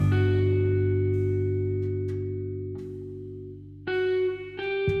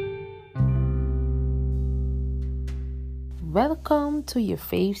Welcome to your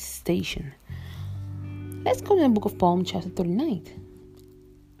faith station. Let's go to the book of Psalm chapter 39.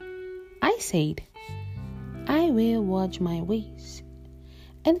 I said, I will watch my ways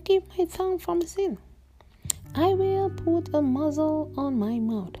and keep my tongue from sin. I will put a muzzle on my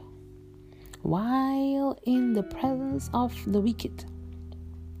mouth while in the presence of the wicked.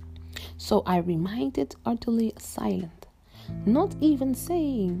 So I remained utterly silent, not even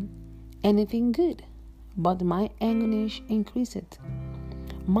saying anything good, but my anguish increased.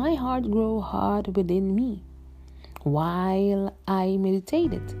 My heart grew hard within me. While I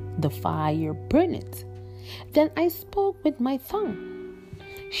meditated, the fire burned. Then I spoke with my tongue.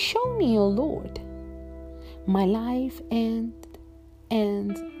 Show me, O Lord, my life and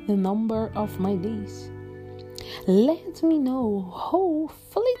the number of my days. Let me know how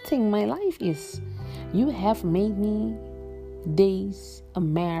fleeting my life is. You have made me days a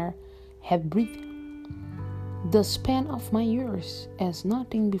mere breath. The span of my years as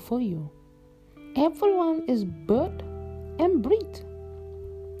nothing before you. Everyone is birth and breathe.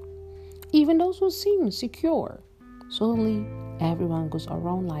 Even those who seem secure. Suddenly, everyone goes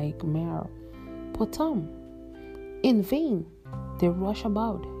around like mere potom. In vain, they rush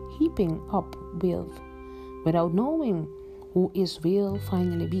about, heaping up wealth, without knowing who is will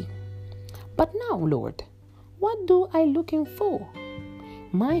finally be. But now, Lord, what do I looking for?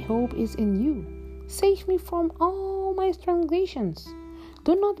 My hope is in you. Save me from all my transgressions.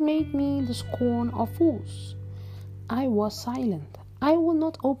 Do not make me the scorn of fools. I was silent. I will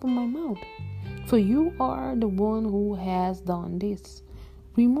not open my mouth. For you are the one who has done this.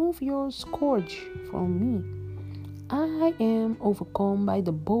 Remove your scourge from me. I am overcome by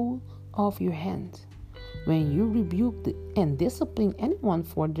the bow of your hand. When you rebuke and discipline anyone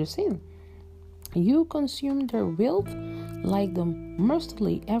for their sin, you consume their wealth like the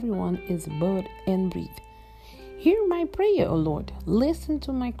mercilessly. Everyone is bird and breathe. Hear my prayer, O Lord. Listen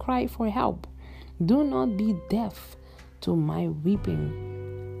to my cry for help. Do not be deaf to my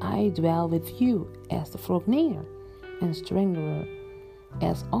weeping. I dwell with you as the frognator and stranger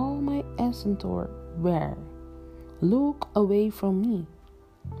as all my ancestors were. Look away from me,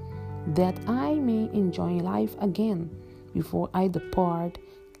 that I may enjoy life again before I depart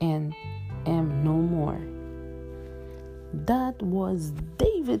and am no more. That was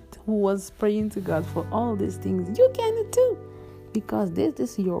David, who was praying to God for all these things. You can too, because this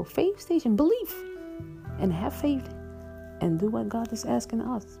is your faith station. Believe and have faith and do what God is asking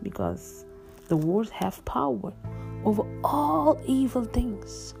us, because the words have power over all evil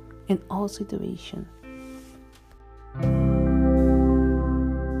things in all situations.